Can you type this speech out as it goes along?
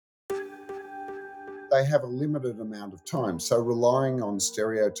they have a limited amount of time. So relying on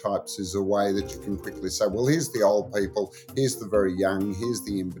stereotypes is a way that you can quickly say, well, here's the old people, here's the very young, here's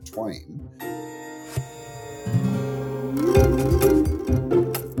the in-between.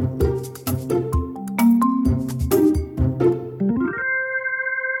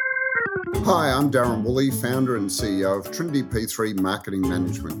 Hi, I'm Darren Woolley, founder and CEO of Trinity P3 Marketing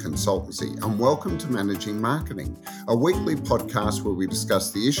Management Consultancy, and welcome to Managing Marketing, a weekly podcast where we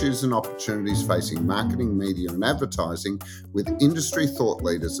discuss the issues and opportunities facing marketing, media and advertising with industry thought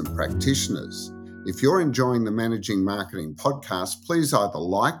leaders and practitioners. If you're enjoying the Managing Marketing podcast, please either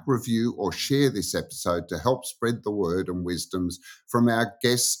like, review or share this episode to help spread the word and wisdoms from our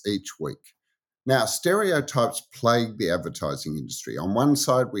guests each week. Now, stereotypes plague the advertising industry. On one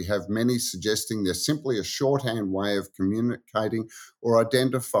side, we have many suggesting they're simply a shorthand way of communicating or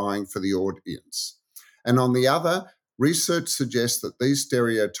identifying for the audience. And on the other, research suggests that these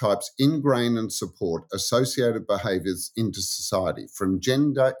stereotypes ingrain and support associated behaviours into society, from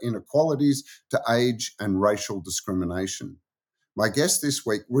gender inequalities to age and racial discrimination. My guest this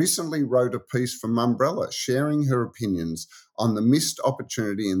week recently wrote a piece for Mumbrella sharing her opinions on the missed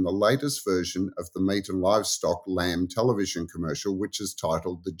opportunity in the latest version of the meat and livestock lamb television commercial, which is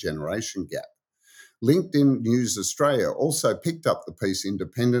titled The Generation Gap. LinkedIn News Australia also picked up the piece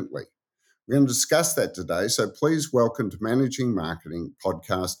independently. We're going to discuss that today, so please welcome to Managing Marketing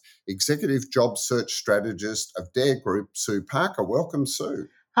podcast, Executive Job Search Strategist of Dare Group, Sue Parker. Welcome, Sue.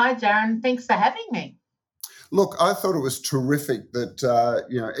 Hi, Darren. Thanks for having me. Look, I thought it was terrific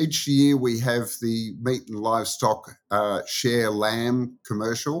that, each year we have the meat and livestock share lamb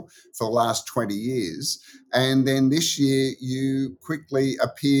commercial for the last 20 years. And then this year you quickly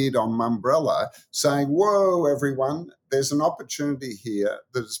appeared on Mumbrella saying, whoa, everyone, there's an opportunity here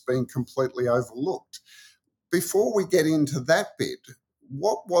that has been completely overlooked. Before we get into that bit,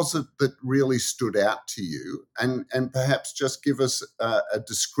 what was it that really stood out to you? And perhaps just give us a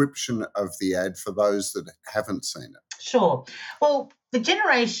description of the ad for those that haven't seen it. Sure. Well, the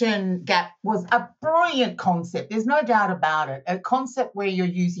generation gap was a brilliant concept. There's no doubt about it. A concept where you're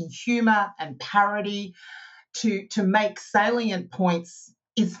using humour and parody to make salient points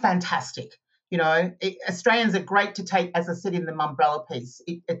is fantastic. You know, Australians are great to take, as I said in the Mumbrella piece,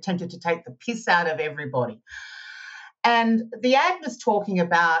 it attempted to take the piss out of everybody. And the ad was talking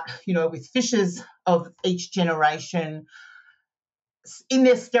about, with fishers of each generation in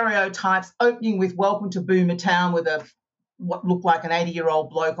their stereotypes, opening with welcome to Boomer Town with what looked like an 80-year-old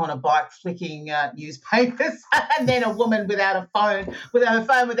bloke on a bike flicking newspapers, and then a woman without a phone, with her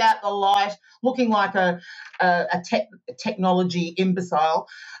phone without the light, looking like a technology imbecile,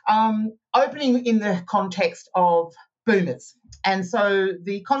 opening in the context of boomers. And so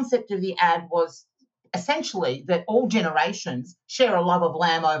the concept of the ad was essentially that all generations share a love of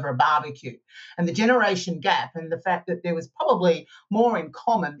lamb over a barbecue, and the generation gap and the fact that there was probably more in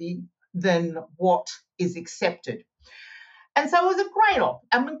common than what is accepted. And so it was a great op.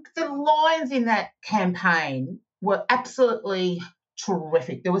 I mean, the lines in that campaign were absolutely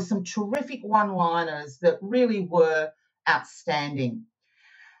terrific. There were some terrific one-liners that really were outstanding.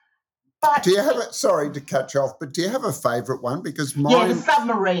 But do you have sorry to cut you off, but do you have a favourite one? Because mine... Yeah, the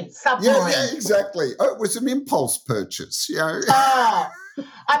submarine. Yeah, exactly. Oh, it was an impulse purchase, Oh,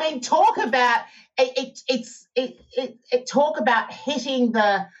 I mean, talk about talk about hitting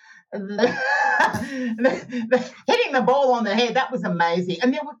the hitting the ball on the head. That was amazing,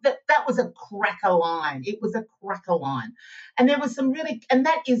 and that was a cracker line. It was a cracker line, and there was some really, and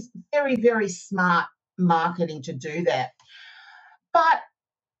that is very, very smart marketing to do that, but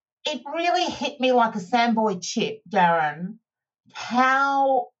it really hit me like a sandboy chip, Darren,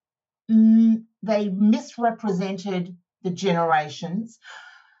 how they misrepresented the generations.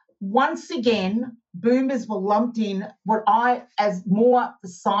 Once again, boomers were lumped in as more the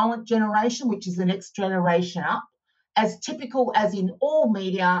silent generation, which is the next generation up, as typical as in all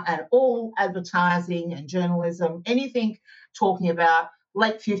media and all advertising and journalism, anything talking about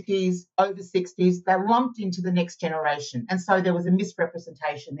late 50s, over 60s, they're lumped into the next generation. And so there was a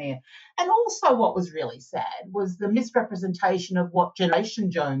misrepresentation there. And also what was really sad was the misrepresentation of what Generation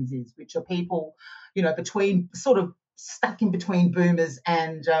Jones is, which are people, between sort of stuck in between boomers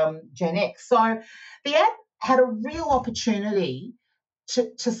and Gen X. So the ad had a real opportunity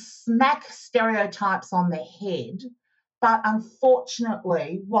to smack stereotypes on the head. But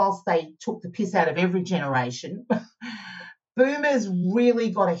unfortunately, whilst they took the piss out of every generation, boomers really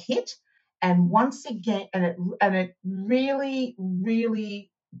got a hit, and once again, and it really, really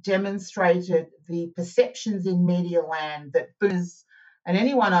demonstrated the perceptions in media land that boomers and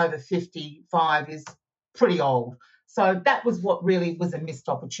anyone over 55 is pretty old. So that was what really was a missed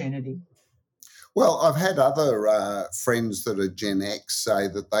opportunity. Well, I've had other friends that are Gen X say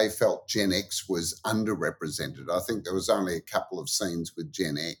that they felt Gen X was underrepresented. I think there was only a couple of scenes with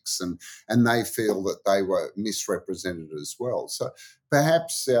Gen X, and they feel that they were misrepresented as well. So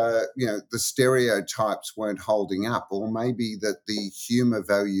perhaps the stereotypes weren't holding up, or maybe that the humour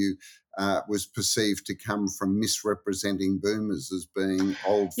value was perceived to come from misrepresenting boomers as being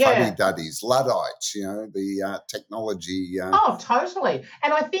old Yeah. fuddy-duddies, Luddites, the technology. Oh, totally.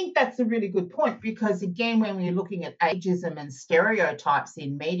 And I think that's a really good point because, again, when we're looking at ageism and stereotypes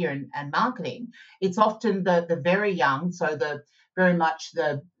in media and marketing, it's often the very young, so the very much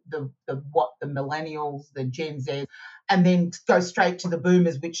the millennials, the Gen Z, and then go straight to the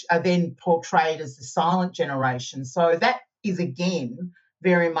boomers, which are then portrayed as the silent generation. So that is, again,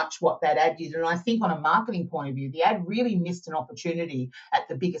 very much what that ad did. And I think on a marketing point of view, the ad really missed an opportunity at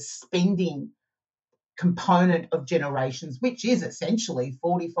the biggest spending component of generations, which is essentially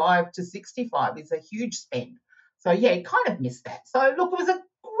 45 to 65, is a huge spend. So, yeah, it kind of missed that. So, look, it was a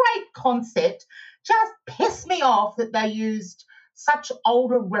great concept. Just pissed me off that they used such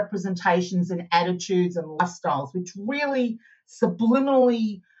older representations and attitudes and lifestyles, which really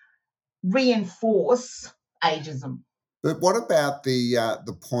subliminally reinforce ageism. But what about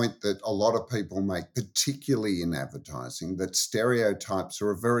the point that a lot of people make, particularly in advertising, that stereotypes are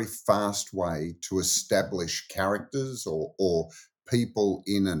a very fast way to establish characters or people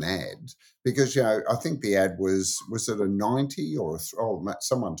in an ad? Because I think the ad was it a 90 or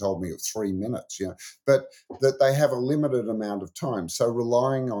someone told me it was 3 minutes, but that they have a limited amount of time. So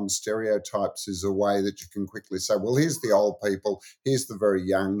relying on stereotypes is a way that you can quickly say, well, here's the old people, here's the very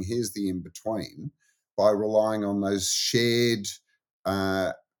young, here's the in between, by relying on those shared,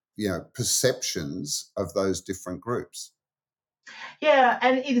 perceptions of those different groups. Yeah,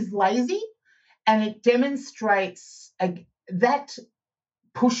 and it is lazy, and it demonstrates that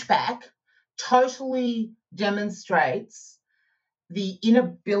pushback totally demonstrates the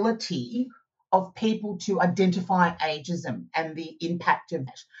inability of people to identify ageism and the impact of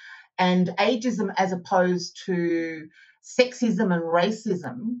it. And ageism, as opposed to sexism and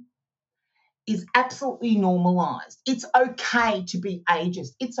racism, is absolutely normalised. It's okay to be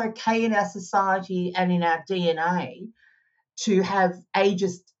ageist. It's okay in our society and in our DNA to have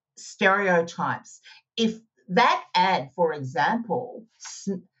ageist stereotypes. If that ad, for example,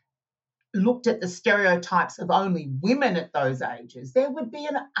 looked at the stereotypes of only women at those ages, there would be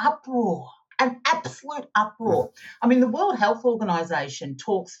an uproar, an absolute uproar. I mean, the World Health Organization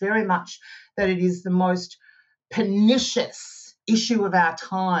talks very much that it is the most pernicious issue of our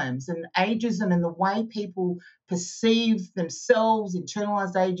times, and ageism and the way people perceive themselves,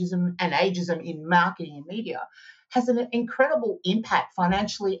 internalized ageism and ageism in marketing and media has an incredible impact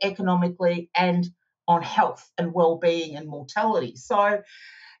financially, economically, and on health and well-being and mortality. So,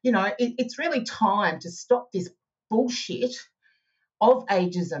 it's really time to stop this bullshit of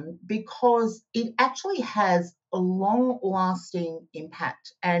ageism because it actually has a long-lasting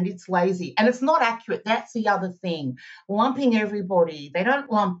impact and it's lazy and it's not accurate. That's the other thing. Lumping everybody, they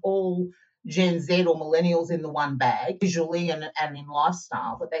don't lump all Gen Z or millennials in the one bag visually and in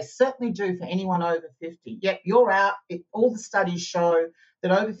lifestyle, but they certainly do for anyone over 50. Yep, you're out. All the studies show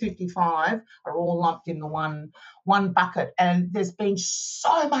that over 55 are all lumped in the one bucket. And there's been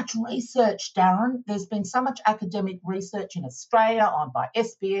so much research, Darren. There's been so much academic research in Australia by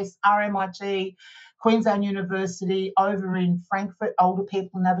SBS, RMIT, Queensland University, over in Frankfurt, older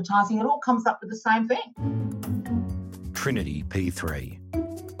people in advertising. It all comes up with the same thing. Trinity P3.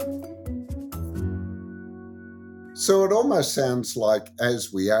 So it almost sounds like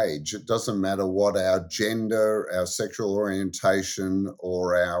as we age, it doesn't matter what our gender, our sexual orientation,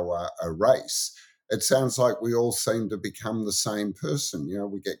 or our race. It sounds like we all seem to become the same person.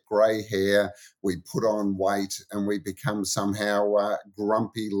 We get grey hair, we put on weight, and we become somehow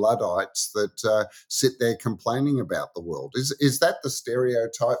grumpy Luddites that sit there complaining about the world. Is that the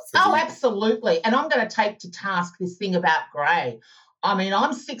stereotype? Absolutely. And I'm going to take to task this thing about grey. I mean,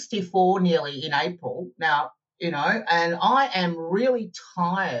 I'm 64 nearly in April now, and I am really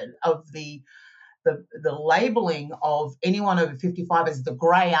tired of the labeling of anyone over 55 as the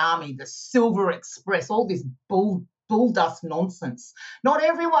grey army, the silver express, all this bull dust nonsense. Not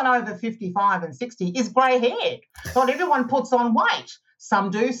everyone over 55 and 60 is grey-haired. Not everyone puts on weight. Some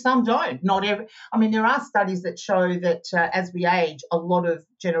do, some don't. There are studies that show that as we age, a lot of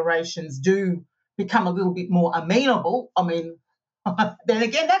generations do become a little bit more amenable. Then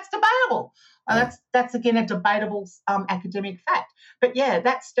again, that's debatable. That's again a debatable academic fact. But yeah,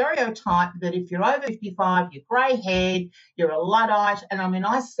 that stereotype that if you're over 55, you're grey-haired, you're a Luddite, and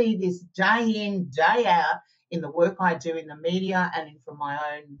I see this day in, day out in the work I do in the media and from my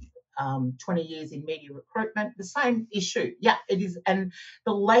own 20 years in media recruitment, the same issue. Yeah, it is. And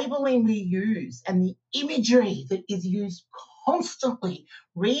the labeling we use and the imagery that is used constantly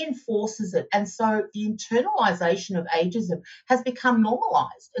reinforces it. And so the internalization of ageism has become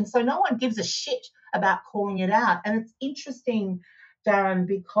normalized. And so no one gives a shit about calling it out. And it's interesting, Darren,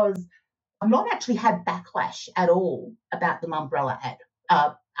 because I've not actually had backlash at all about the umbrella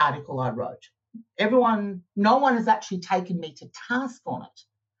article I wrote. No one has actually taken me to task on it.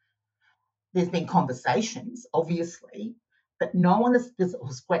 There's been conversations, obviously, but no one has. It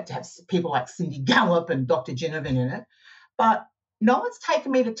was great to have people like Cindy Gallop and Dr. Ginnivan in it, but no one's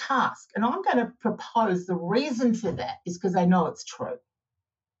taken me to task. And I'm going to propose the reason for that is because they know it's true.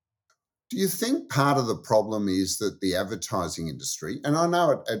 Do you think part of the problem is that the advertising industry, and I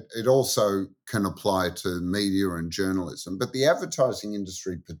know it also can apply to media and journalism, but the advertising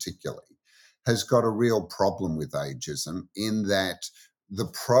industry particularly has got a real problem with ageism in that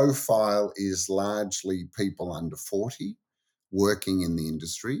the profile is largely people under 40 working in the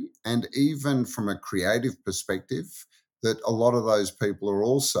industry, and even from a creative perspective, that a lot of those people are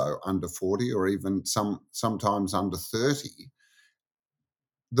also under 40 or even sometimes under 30.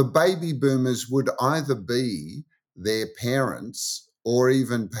 The baby boomers would either be their parents or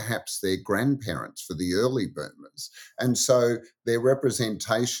even perhaps their grandparents for the early boomers. And so their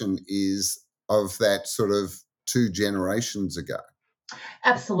representation is of that sort of 2 generations ago.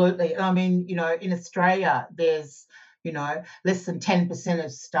 Absolutely. I mean, in Australia, there's, less than 10%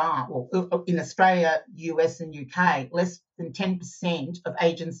 of staff, well, in Australia, US and UK, less than 10% of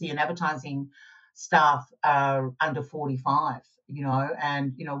agency and advertising staff are under 45,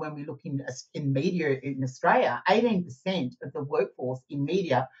 and, when we look in media in Australia, 18% of the workforce in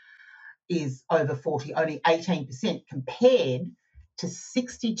media is over 40, only 18% compared to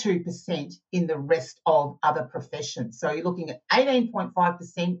 62% in the rest of other professions. So you're looking at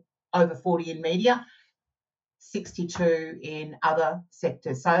 18.5% over 40 in media, 62 in other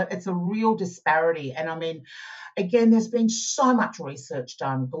sectors. So it's a real disparity. And I mean, again, there's been so much research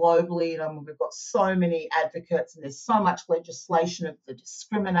done globally. And we've got so many advocates and there's so much legislation of the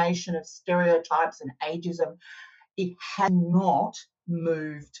discrimination of stereotypes and ageism. It has not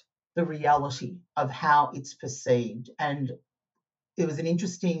moved the reality of how it's perceived. And there was an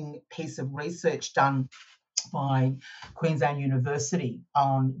interesting piece of research done by Queensland University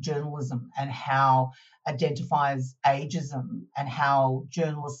on journalism and how identifies ageism and how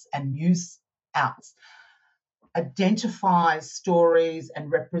journalists and news outlets identify stories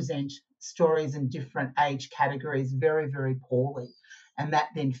and represent stories in different age categories very, very poorly. And that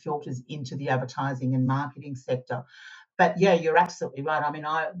then filters into the advertising and marketing sector. But yeah, you're absolutely right. I mean,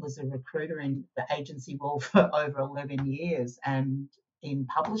 I was a recruiter in the agency world for over 11 years and in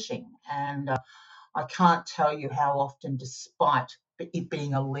publishing. And I can't tell you how often, despite it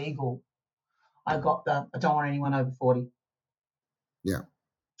being illegal, I got I don't want anyone over 40. Yeah.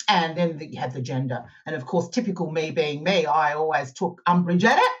 And then you had the gender. And of course, typical me being me, I always took umbrage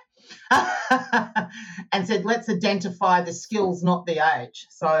at it and said, let's identify the skills, not the age.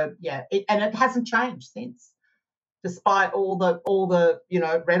 So yeah, and it hasn't changed since, despite all the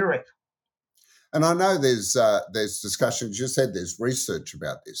rhetoric. And I know there's discussions, you said there's research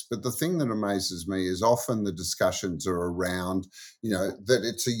about this, but the thing that amazes me is often the discussions are around, that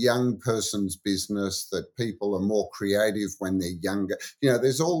it's a young person's business, that people are more creative when they're younger.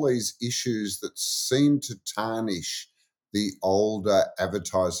 There's all these issues that seem to tarnish the older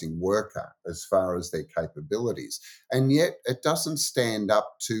advertising worker as far as their capabilities. And yet it doesn't stand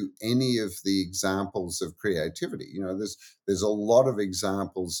up to any of the examples of creativity. There's a lot of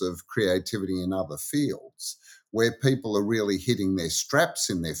examples of creativity in other fields where people are really hitting their straps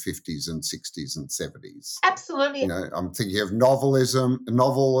in their 50s and 60s and 70s. Absolutely. I'm thinking of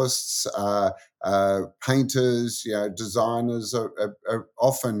novelists, painters, designers are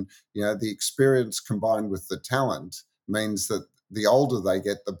often, the experience combined with the talent means that the older they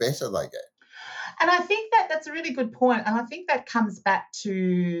get, the better they get. And I think that's a really good point. And I think that comes back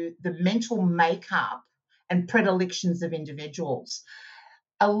to the mental makeup and predilections of individuals.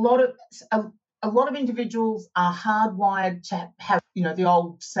 A lot of individuals are hardwired to have, the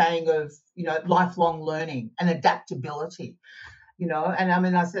old saying of, lifelong learning and adaptability, and I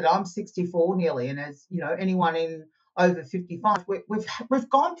mean, I said, I'm 64 nearly. And as, anyone in over 55, we've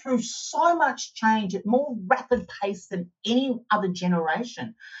gone through so much change at more rapid pace than any other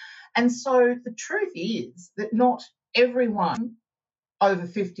generation. And so the truth is that not everyone over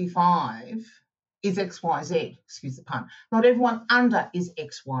 55 is XYZ, excuse the pun. Not everyone under is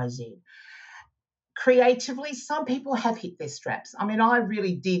XYZ. Creatively, some people have hit their straps. I mean, I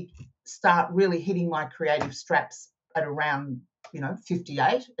really did start really hitting my creative straps at around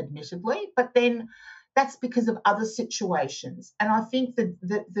 58, admittedly, but then that's because of other situations. And I think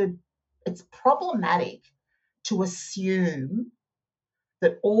that it's problematic to assume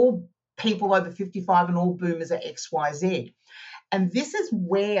that all people over 55 and all boomers are XYZ. And this is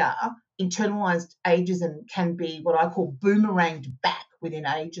where internalized ageism can be what I call boomeranged back within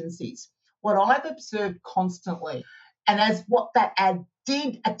agencies. What I've observed constantly, and as what that ad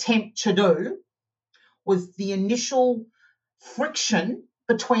did attempt to do, was the initial friction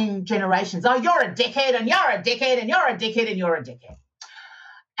between generations. Oh, you're a dickhead, and you're a dickhead, and you're a dickhead, and you're a dickhead.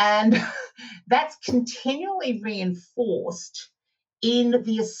 And that's continually reinforced in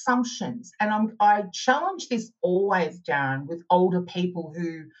the assumptions. And I challenge this always, Darren, with older people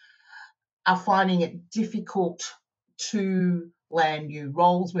who are finding it difficult to land new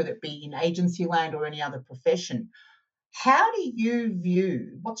roles, whether it be in agency land or any other profession. How do you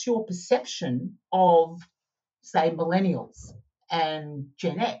view, what's your perception of, say, millennials and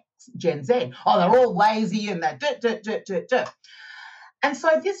Gen X, Gen Z? Oh, they're all lazy and they're And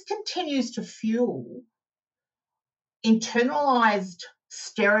so this continues to fuel internalized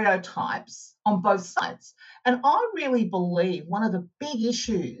stereotypes on both sides. And I really believe one of the big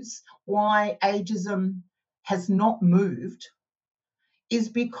issues why ageism has not moved is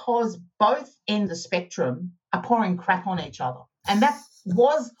because both ends of the spectrum are pouring crap on each other. And that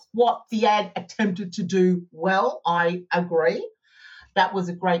was what the ad attempted to do well, I agree. That was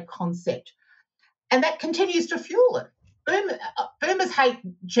a great concept. And that continues to fuel it. Boomers hate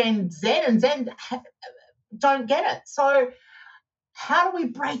Gen Z and Z don't get it. So how do we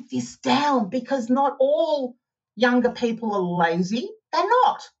break this down? Because not all younger people are lazy. They're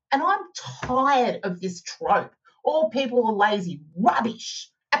not. And I'm tired of this trope. All people are lazy. Rubbish.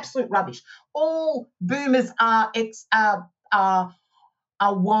 Absolute rubbish. All boomers are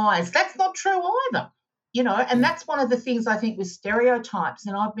wise. That's not true either. And that's one of the things I think with stereotypes,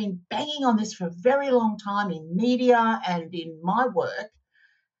 and I've been banging on this for a very long time in media and in my work.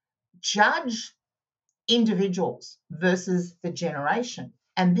 Judge individuals versus the generation.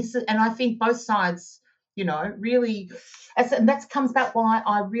 And I think both sides, really, and that comes back why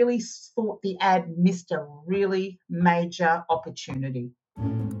I really thought the ad missed a really major opportunity.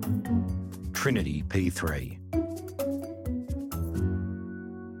 Trinity P3.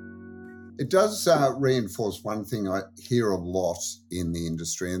 It does reinforce one thing I hear a lot in the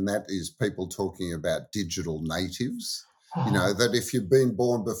industry, and that is people talking about digital natives. That if you've been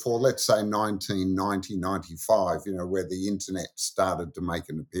born before, let's say 1990, 95, where the internet started to make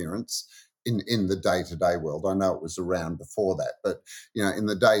an appearance in the day-to-day world. I know it was around before that, but, in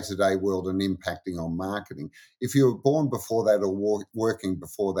the day-to-day world and impacting on marketing, if you were born before that or working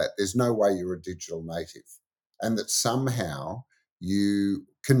before that, there's no way you're a digital native, and that somehow you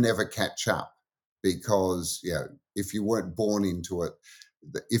can never catch up because, if you weren't born into it,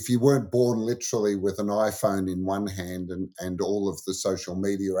 if you weren't born literally with an iPhone in one hand and all of the social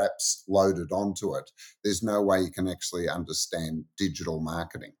media apps loaded onto it, there's no way you can actually understand digital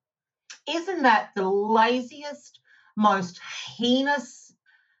marketing. Isn't that the laziest, most heinous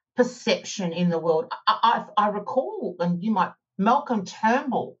perception in the world? I recall, and Malcolm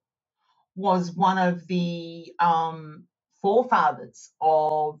Turnbull was one of the forefathers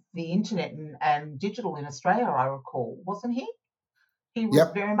of the internet and digital in Australia, I recall, wasn't he? He was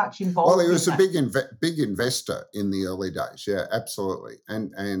very much involved. Well, he was a big investor in the early days. Yeah, absolutely,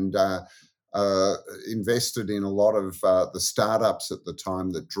 and invested in a lot of the startups at the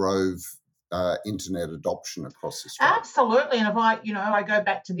time that drove internet adoption across Australia. Absolutely, and if I go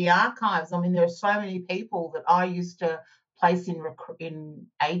back to the archives, I mean, there are so many people that I used to place in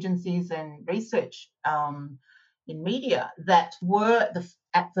agencies and research in media that were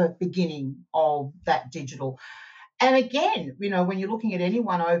at the beginning of that digital. And again, when you're looking at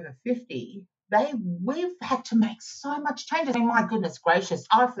anyone over 50, we've had to make so much changes. I mean, my goodness gracious,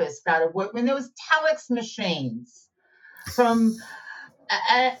 I first started work when there was telex machines from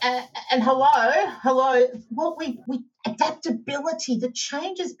and hello. Well, we adaptability. The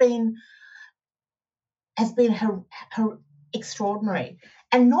change has been extraordinary.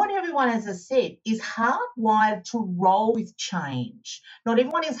 And not everyone, as I said, is hardwired to roll with change. Not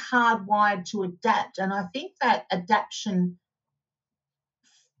everyone is hardwired to adapt. And I think that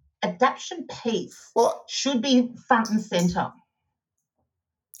adaptation piece should be front and centre.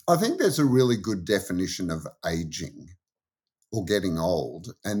 I think there's a really good definition of aging or getting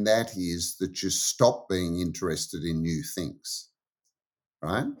old, and that is that you stop being interested in new things,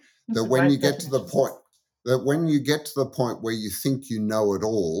 right? That when you get to the point, that when you get to the point where you think you know it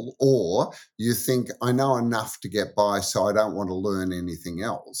all, or you think, I know enough to get by, so I don't want to learn anything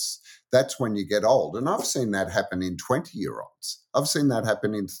else, that's when you get old. And I've seen that happen in 20-year-olds. I've seen that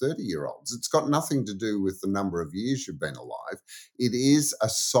happen in 30-year-olds. It's got nothing to do with the number of years you've been alive. It is a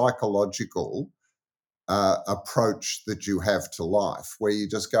psychological approach that you have to life, where you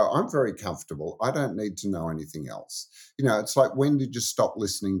just go, I'm very comfortable. I don't need to know anything else. It's like, when did you stop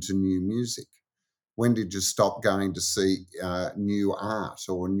listening to new music? When did you stop going to see new art,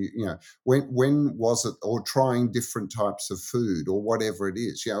 or new, when was it, or trying different types of food, or whatever it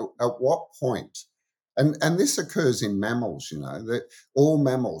is? At what point? And this occurs in mammals. That all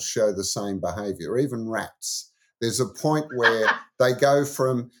mammals show the same behaviour, even rats. There's a point where they go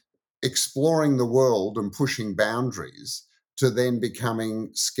from exploring the world and pushing boundaries to then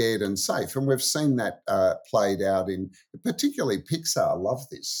becoming scared and safe. And we've seen that played out in, particularly Pixar love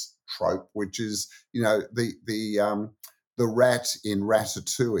this trope, which is, the rat in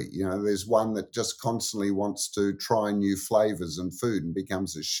Ratatouille. There's one that just constantly wants to try new flavors and food and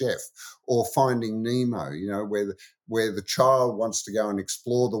becomes a chef. Or Finding Nemo, where the child wants to go and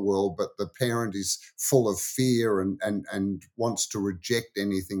explore the world, but the parent is full of fear and wants to reject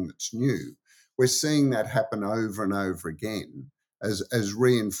anything that's new. We're seeing that happen over and over again as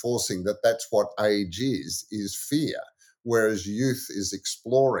reinforcing that that's what age is fear, whereas youth is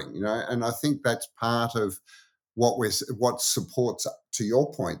exploring, and I think that's part of what supports, to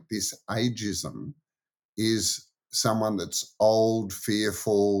your point, this ageism is someone that's old,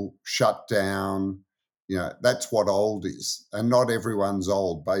 fearful, shut down. That's what old is. And not everyone's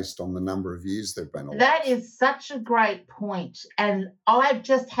old based on the number of years they've been alive. That is such a great point. And I've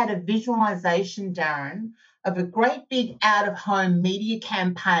just had a visualization, Darren, of a great big out-of-home media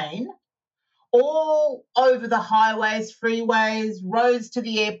campaign all over the highways, freeways, roads to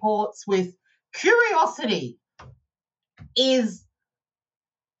the airports with curiosity is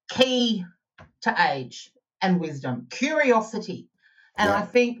key to age and wisdom. Curiosity. And I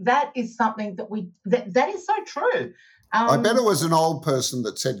think that is something that is so true. I bet it was an old person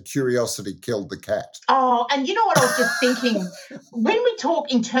that said curiosity killed the cat. Oh, and you know what I was just thinking? When we talk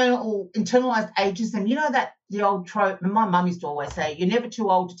internalized ageism, that the old trope, and my mum used to always say, you're never too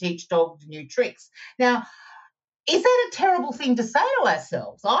old to teach dogs new tricks. Now, is that a terrible thing to say to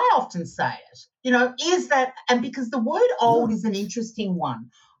ourselves? I often say it. Is that, and because the word old is an interesting one.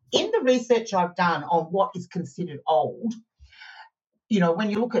 In the research I've done on what is considered old, when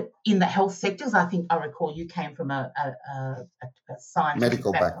you look at in the health sectors, I think I recall you came from a scientific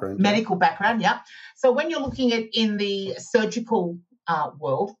medical background, yeah. So when you're looking at in the surgical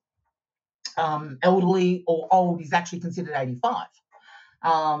world, elderly or old is actually considered 85.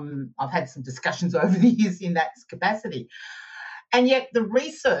 I've had some discussions over the years in that capacity. And yet the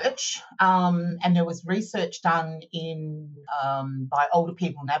research, and there was research done by Older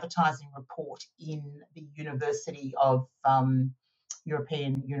People and Advertising report in the University of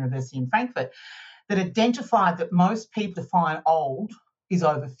European University in Frankfurt, that identified that most people define old is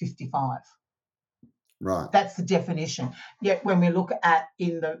over 55. Right. That's the definition. Yet when we look at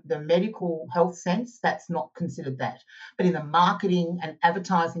in the medical health sense, that's not considered that. But in the marketing and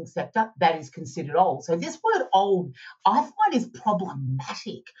advertising sector, that is considered old. So this word old, I find, is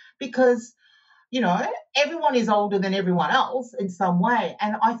problematic because, everyone is older than everyone else in some way.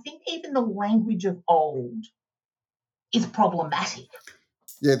 And I think even the language of old is problematic.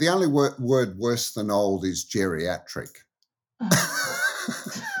 Yeah, the only word worse than old is geriatric.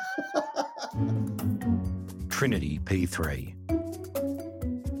 Trinity P3.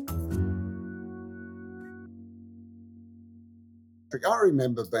 I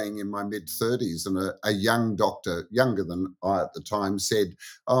remember being in my mid-30s and a young doctor, younger than I at the time, said,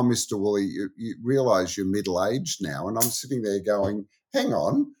 "Oh, Mr. Woolley, you realise you're middle-aged now." And I'm sitting there going, hang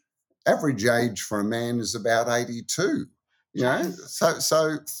on, average age for a man is about 82.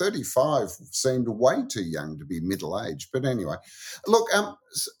 So 35 seemed way too young to be middle-aged. But anyway, look,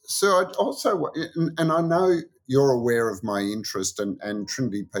 so I'd also, and I know you're aware of my interest and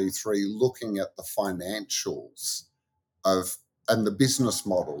Trinity P3 looking at the financials and the business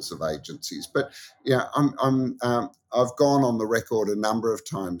models of agencies. But I've gone on the record a number of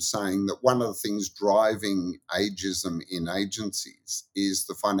times saying that one of the things driving ageism in agencies is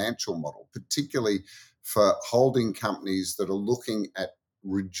the financial model, particularly for holding companies that are looking at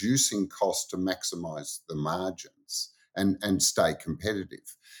reducing costs to maximise the margins and stay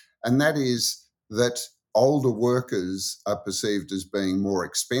competitive. And that is that older workers are perceived as being more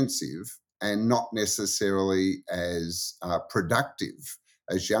expensive and not necessarily as productive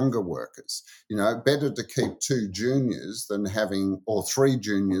as younger workers. Better to keep 2 juniors than or 3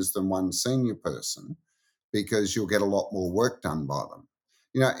 juniors than 1 senior person. because you'll get a lot more work done by them.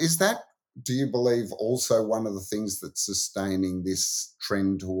 Is that, do you believe, also one of the things that's sustaining this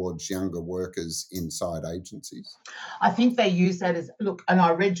trend towards younger workers inside agencies? I think they use that as, look, and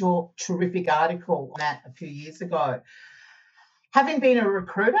I read your terrific article on that a few years ago. Having been a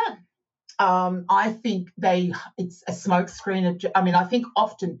recruiter, I think it's a smokescreen. I think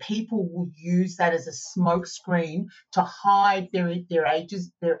often people will use that as a smokescreen to hide their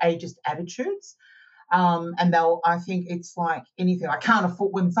ageist attitudes. I think it's like anything. I can't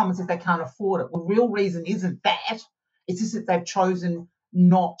afford, when someone says they can't afford it, well, the real reason isn't that. It's just that they've chosen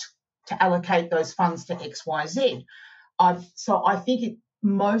not to allocate those funds to X, Y, Z. So I think it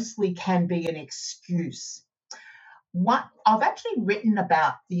mostly can be an excuse. I've actually written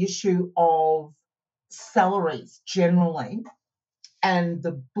about the issue of salaries generally and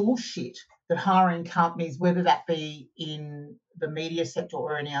the bullshit that hiring companies, whether that be in the media sector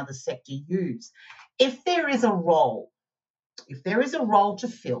or any other sector, use. If there is a role to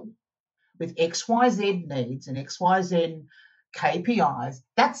fill with XYZ needs and XYZ KPIs,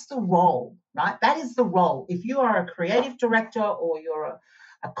 that's the role, right? That is the role. If you are a creative director or you're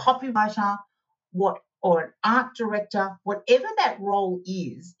a copywriter, or an art director, whatever that role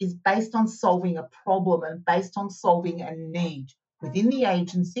is based on solving a problem and based on solving a need within the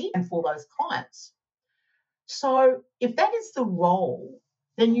agency and for those clients. So if that is the role,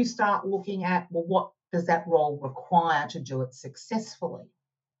 then you start looking at, well, what does that role require to do it successfully?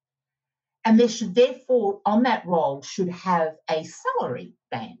 And there should therefore, on that role, should have a salary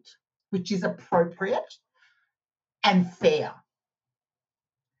band, which is appropriate and fair.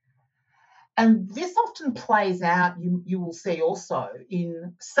 And this often plays out, you will see also,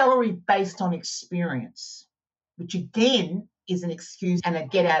 in salary based on experience, which again is an excuse and a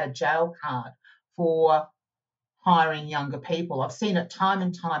get out of jail card for hiring younger people. I've seen it time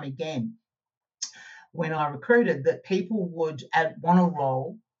and time again when I recruited that people would want a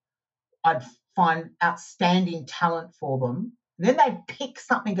role, I'd find outstanding talent for them, and then they'd pick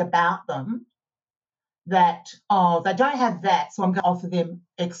something about them that, they don't have that, so I'm going to offer them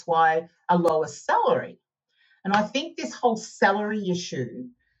XY, a lower salary. And I think this whole salary issue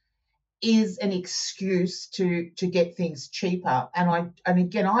is an excuse to get things cheaper. And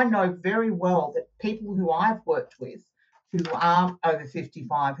again, I know very well that people who I've worked with who are over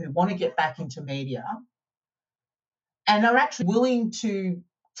 55, who want to get back into media and are actually willing to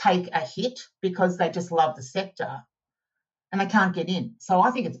take a hit because they just love the sector, and they can't get in. So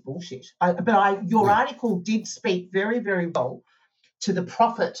I think it's bullshit. Your article did speak very, very well to the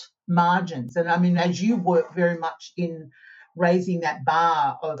profit margins. And I mean, as you work very much in raising that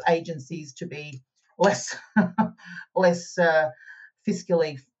bar of agencies to be less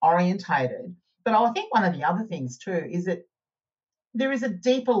fiscally orientated. But I think one of the other things too is that there is a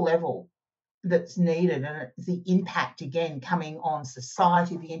deeper level that's needed, and it's the impact, again, coming on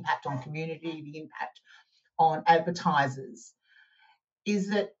society, the impact on community, the impact on advertisers, is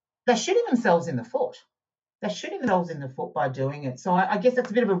that they're shooting themselves in the foot. They're shooting themselves in the foot by doing it. So I guess that's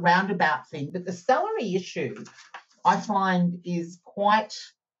a bit of a roundabout thing. But the salary issue, I find, is quite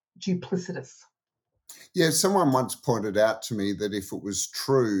duplicitous. Yeah, someone once pointed out to me that if it was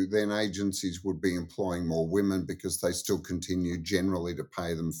true, then agencies would be employing more women because they still continue generally to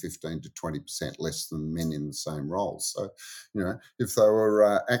pay them 15 to 20% less than men in the same roles. So, if they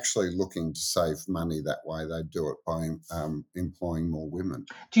were actually looking to save money that way, they'd do it by employing more women.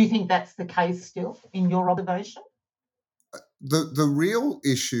 Do you think that's the case still, in your observation? The real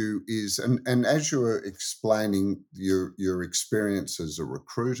issue is, and as you were explaining your experience as a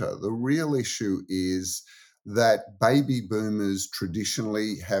recruiter, the real issue is that baby boomers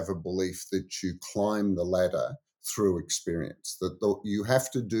traditionally have a belief that you climb the ladder through experience, that you have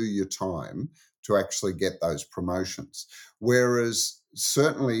to do your time to actually get those promotions. Whereas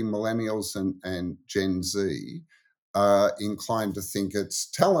certainly millennials and Gen Z are inclined to think it's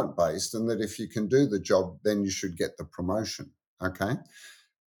talent-based and that if you can do the job, then you should get the promotion, okay?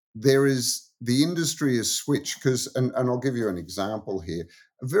 The industry has switched because, and I'll give you an example here,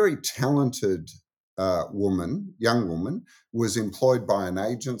 a very talented young woman, was employed by an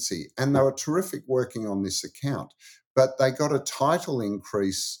agency and they were terrific working on this account, but they got a title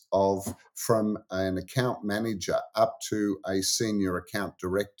increase from an account manager up to a senior account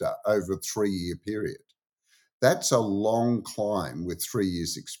director over a 3-year period. That's a long climb with 3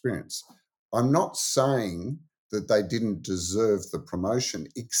 years experience. I'm not saying that they didn't deserve the promotion,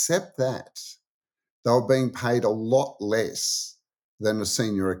 except that they were being paid a lot less than a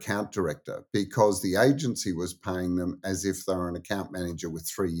senior account director because the agency was paying them as if they were an account manager with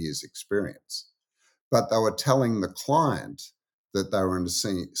 3 years experience. But they were telling the client that they were in a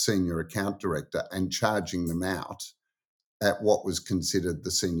senior account director and charging them out at what was considered the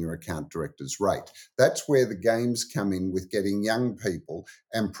senior account director's rate. That's where the games come in with getting young people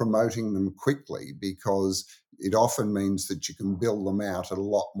and promoting them quickly, because it often means that you can bill them out at a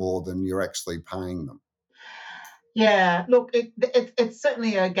lot more than you're actually paying them. Yeah, look, it's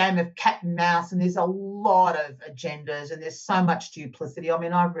certainly a game of cat and mouse, and there's a lot of agendas, and there's so much duplicity. I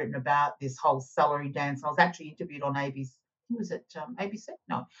mean, I've written about this whole salary dance. I was actually interviewed on ABC. Was it ABC?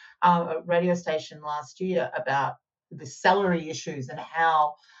 No, a radio station last year about the salary issues and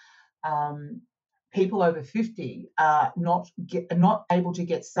how people over 50 are not able to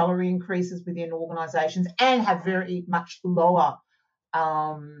get salary increases within organisations and have very much lower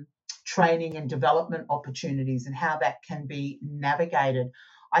training and development opportunities, and how that can be navigated.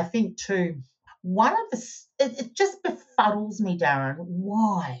 I think too, it just befuddles me, Darren.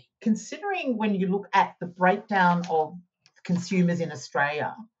 Why? Considering when you look at the breakdown of consumers in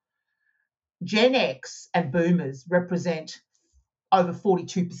Australia, Gen X and boomers represent over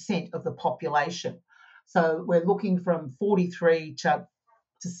 42% of the population. So we're looking from 43 to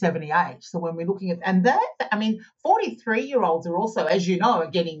 78. So when we're looking at, and that, I mean, 43-year-olds are also, as you know, are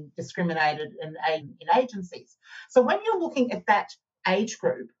getting discriminated in agencies. So when you're looking at that age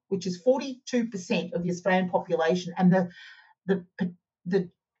group, which is 42% of the Australian population, and the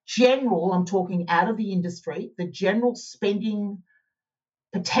general, I'm talking out of the industry, the general spending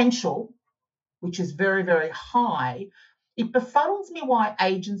potential, which is very, very high, it befuddles me why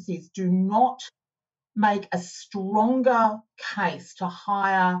agencies do not make a stronger case to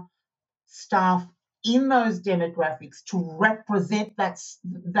hire staff in those demographics to represent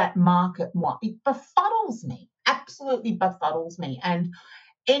that market more. It befuddles me, absolutely befuddles me. And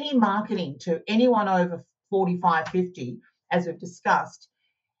any marketing to anyone over 45, 50, as we've discussed,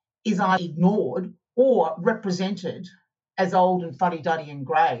 is either ignored or represented as old and fuddy-duddy and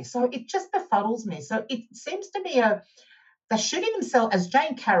grey. So it just befuddles me. So it seems to me they're shooting themselves, as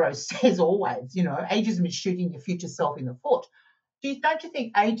Jane Caro says always, ageism is shooting your future self in the foot. Don't you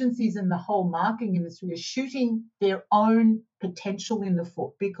think agencies and the whole marketing industry are shooting their own potential in the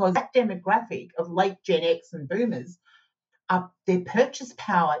foot? Because that demographic of late Gen X and boomers, their purchase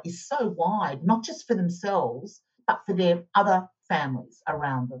power is so wide, not just for themselves, but for their other families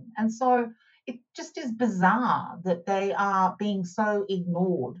around them. And so it just is bizarre that they are being so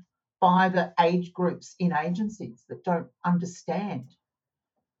ignored by the age groups in agencies that don't understand.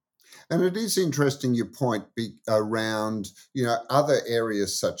 And it is interesting your point around, other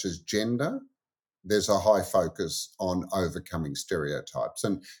areas such as gender. There's a high focus on overcoming stereotypes.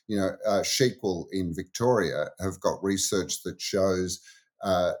 And, Shequel in Victoria have got research that shows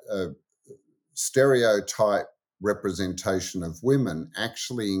stereotype representation of women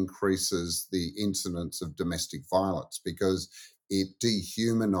actually increases the incidence of domestic violence, because it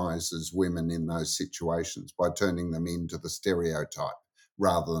dehumanizes women in those situations by turning them into the stereotype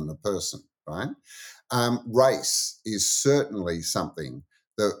rather than a person, right? Race is certainly something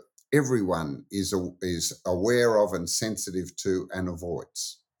that everyone is aware of and sensitive to and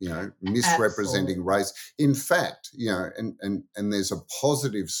avoids, misrepresenting Absolutely. race. In fact, and there's a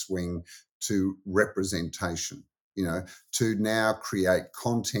positive swing to representation, to now create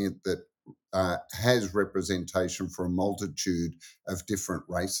content that has representation for a multitude of different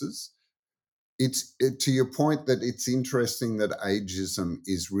races. It's to your point that it's interesting that ageism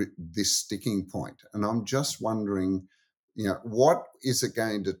is this sticking point. And I'm just wondering, what is it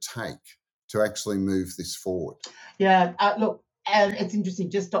going to take to actually move this forward? Yeah, look, and it's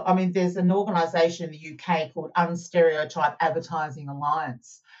interesting. There's an organisation in the UK called Unstereotype Advertising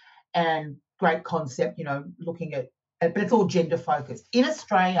Alliance, and great concept, looking at, but it's all gender focused. In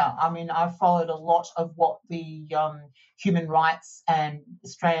Australia, I've followed a lot of what the Human Rights and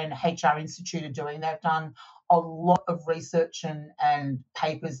Australian HR Institute are doing. They've done a lot of research and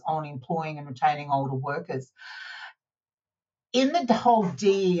papers on employing and retaining older workers. In the whole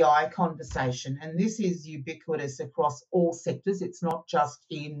DEI conversation, and this is ubiquitous across all sectors, it's not just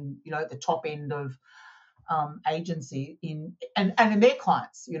in, the top end of agency and in their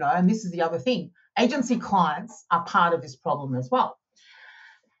clients, and this is the other thing. Agency clients are part of this problem as well.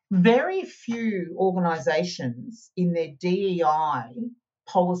 Very few organisations in their DEI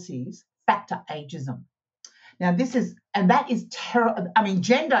policies factor ageism. Now, that is terrible.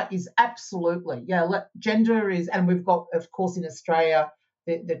 Gender is absolutely, gender is, and we've got, of course, in Australia,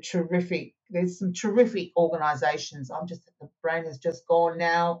 there's some terrific organisations. The brain has just gone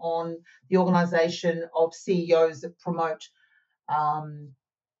now on the organisation of CEOs that promote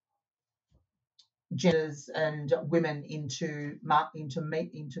genders and women into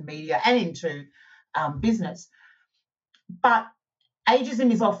media and into business. But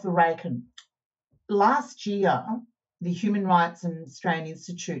Ageism is off the raken. Last year, the Human Rights and Australian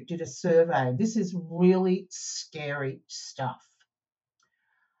Institute did a survey. This is really scary stuff.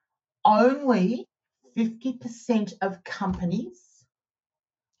 Only 50% of companies,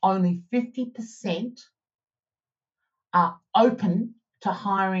 only 50% are open to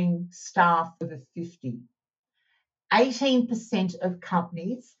hiring staff over 50. 18% of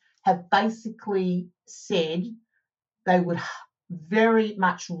companies have basically said they would very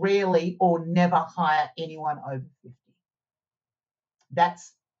much rarely or never hire anyone over 50.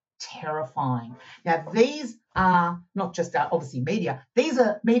 That's terrifying. Now, these are not just obviously media, these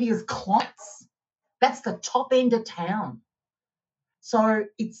are media's clients. That's the top end of town. So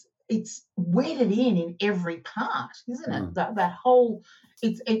it's wedded in every part, isn't it? That whole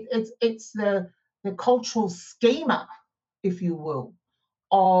it's the cultural schema, if you will,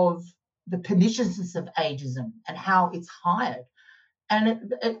 of the perniciousness of ageism and how it's hired.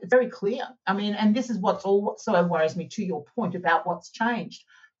 And it's very clear. I mean, and this is what's also worries me, to your point about what's changed.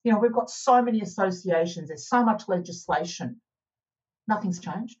 You know, we've got so many associations, there's so much legislation. Nothing's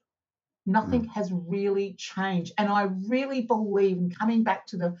changed. Nothing has really changed. And I really believe, in coming back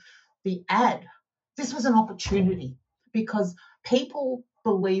to the ad, this was an opportunity because people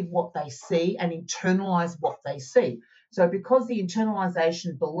believe what they see and internalise what they see. So because the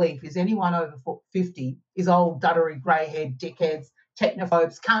internalisation belief is anyone over 50 is old, duddery, grey-haired dickheads,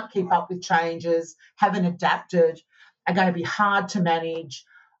 technophobes, can't keep up with changes, haven't adapted, are going to be hard to manage,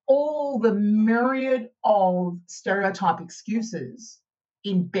 all the myriad of stereotype excuses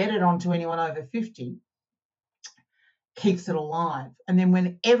embedded onto anyone over 50 keeps it alive. And then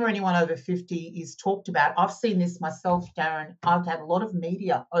whenever anyone over 50 is talked about, I've seen this myself, Darren, I've had a lot of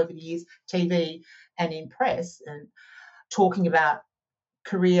media over the years, TV and in press, and talking about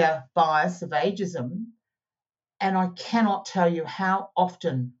career bias of ageism. And I cannot tell you how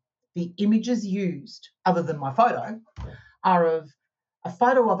often the images used, other than my photo, are of a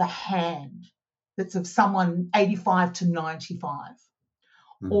photo of a hand that's of someone 85 to 95.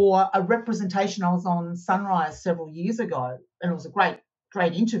 Or a representation. I was on Sunrise several years ago, and it was a great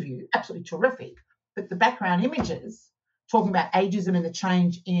interview, absolutely terrific. But the background images talking about ageism and the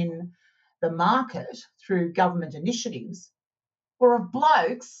change in the market through government initiatives were of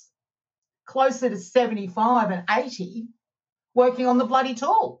blokes closer to 75 and 80 working on the bloody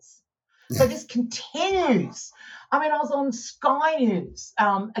tools. So this continues. I mean, I was on Sky News,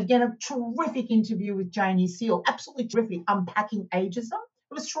 again, a terrific interview with Janie Seal, absolutely terrific, unpacking ageism.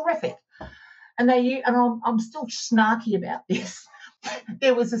 It was terrific. And I'm still snarky about this.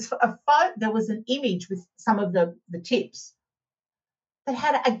 There was there was an image with some of the tips that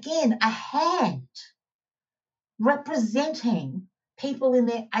had, again, a hand representing people in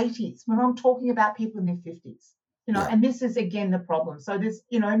their 80s when I'm talking about people in their 50s. You know, and this is, again, the problem. So there's,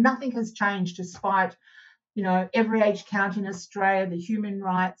 nothing has changed despite, every age count in Australia, the human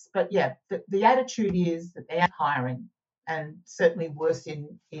rights. But, the attitude is that they are hiring, and certainly worse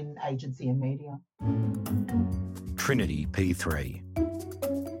in agency and media. Trinity P3.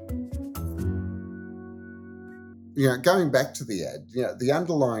 Going back to the ad, the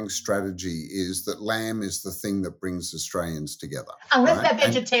underlying strategy is that lamb is the thing that brings Australians together. Unless they're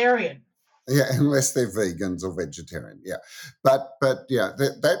vegetarian. Unless they're vegans or vegetarian, But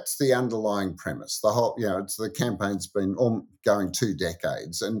that's the underlying premise. The whole, it's the campaign's been going 2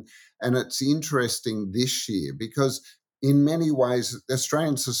 decades, and it's interesting this year because in many ways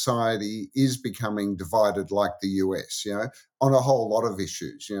Australian society is becoming divided like the US, on a whole lot of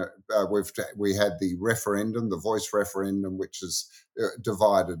issues. We had the referendum, the voice referendum, which has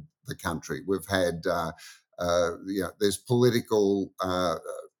divided the country. We've had, there's political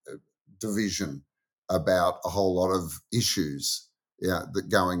division about a whole lot of issues that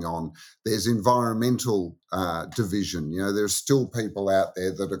going on. There's environmental division. There's still people out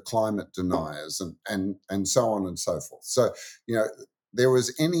there that are climate deniers and so on and so forth. So, there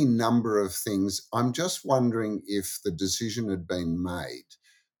was any number of things. I'm just wondering if the decision had been made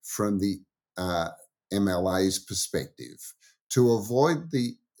from the MLA's perspective to avoid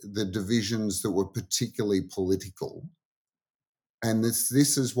the divisions that were particularly political. And this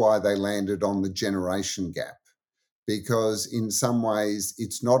is why they landed on the generation gap, because in some ways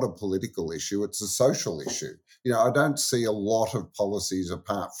it's not a political issue, it's a social issue. I don't see a lot of policies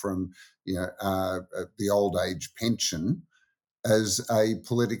apart from, the old age pension as a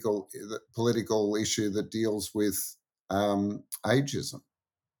political issue that deals with ageism.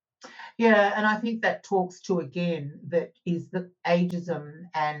 Yeah, and I think that talks to, again, that is the ageism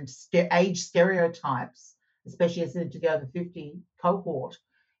and age stereotypes, especially as to the over 50 cohort,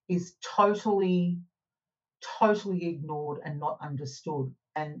 is totally totally ignored and not understood,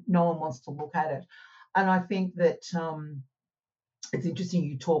 and no one wants to look at it. And I think that it's interesting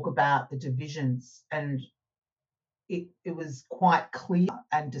you talk about the divisions, and it was quite clear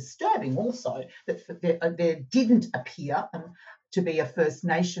and disturbing also that there didn't appear to be a First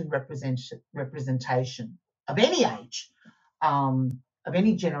Nation representation of any age, of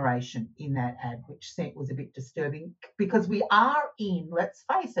any generation in that ad, which was a bit disturbing, because we are in, let's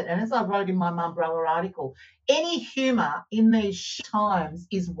face it, and as I wrote in my Mumbrella article, any humour in these times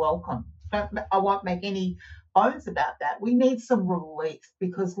is welcome. I won't make any bones about that. We need some relief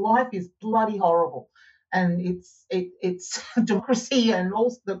because life is bloody horrible. And it's democracy and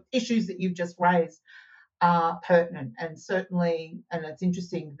all the issues that you've just raised are pertinent, and certainly, and it's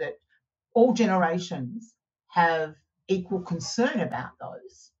interesting that all generations have equal concern about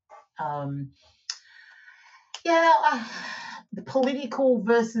those. The political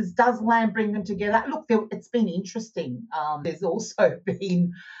versus does land bring them together? Look, it's been interesting. There's also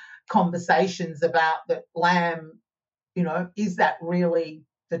been conversations about that lamb, is that really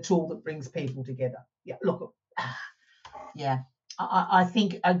the tool that brings people together? Yeah, look, I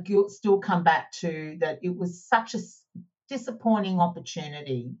think I still come back to that it was such a disappointing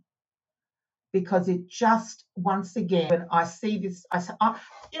opportunity, because it just, once again, when I see this,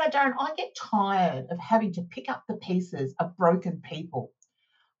 Darren, I get tired of having to pick up the pieces of broken people.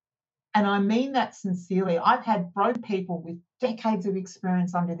 And I mean that sincerely. I've had broken people with decades of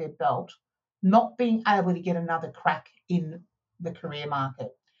experience under their belt not being able to get another crack in the career market.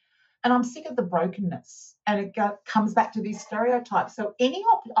 And I'm sick of the brokenness, and it comes back to these stereotypes. So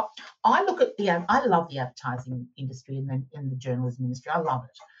I love the advertising industry and the journalism industry. I love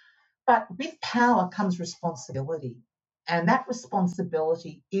it. But with power comes responsibility, and that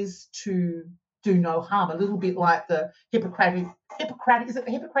responsibility is to do no harm. A little bit like the Hippocratic, is it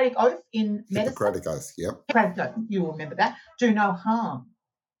the Hippocratic Oath in medicine? Hippocratic Oath, yep. Hippocratic Oath, you'll remember that. Do no harm.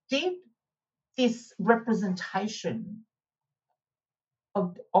 Did this representation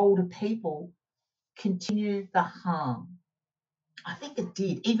of older people continue the harm? I think it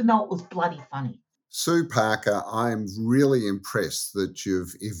did, even though it was bloody funny. Sue Parker, I'm really impressed that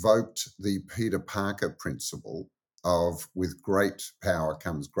you've evoked the Peter Parker principle of with great power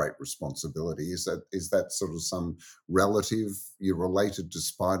comes great responsibility. Is that sort of some relative, you're related to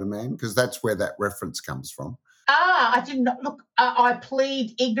Spider-Man? Because that's where that reference comes from. I didn't look. I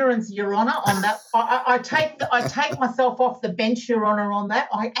plead ignorance, Your Honour, on that. I take myself off the bench, Your Honour, on that.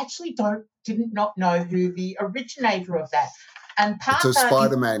 I actually didn't not know who the originator of that. And Parker, it's a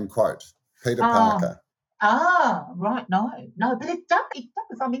Spider-Man quote, Peter Parker. Right. No, but it does.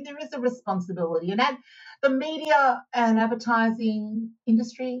 I mean, there is a responsibility, and the media and advertising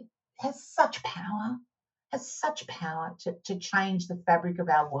industry has such power to change the fabric of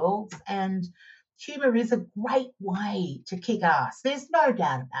our worlds, and humour is a great way to kick ass. There's no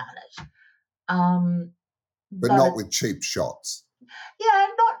doubt about it. But not with cheap shots.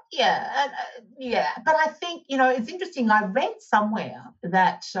 But I think, it's interesting. I read somewhere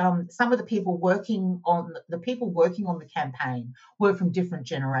that some of the people working on the campaign were from different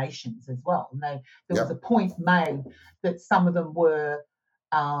generations as well. And there was a point made that some of them were,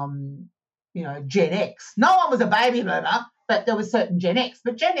 Gen X. No one was a baby boomer, but there was certain Gen X.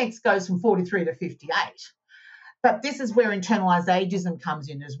 But Gen X goes from 43 to 58. But this is where internalized ageism comes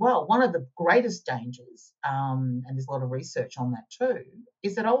in as well. One of the greatest dangers, and there's a lot of research on that too,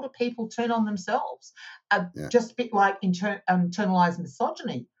 is that older people turn on themselves. Just a bit like internalized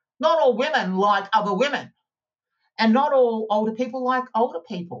misogyny. Not all women like other women, and not all older people like older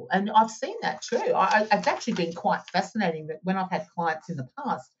people. And I've seen that too. It's actually been quite fascinating that when I've had clients in the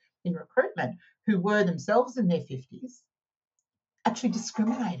past in recruitment who were themselves in their 50s, actually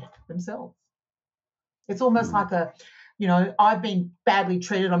discriminated themselves. It's almost like I've been badly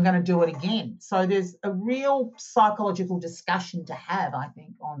treated, I'm going to do it again. So there's a real psychological discussion to have, I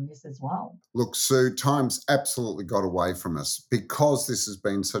think, on this as well. Look, Sue, time's absolutely got away from us. Because this has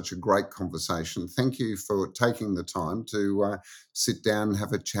been such a great conversation, thank you for taking the time to sit down and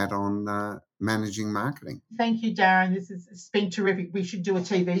have a chat on managing marketing. Thank you, Darren. It's been terrific. We should do a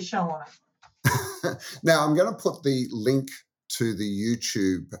TV show on it. Now, I'm going to put the link to the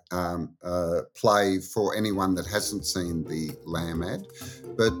YouTube play for anyone that hasn't seen the lamb ad.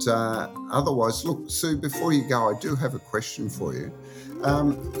 But otherwise, look, Sue, before you go, I do have a question for you.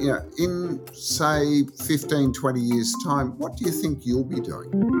 In, say, 15, 20 years' time, what do you think you'll be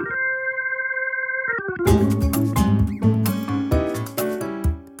doing?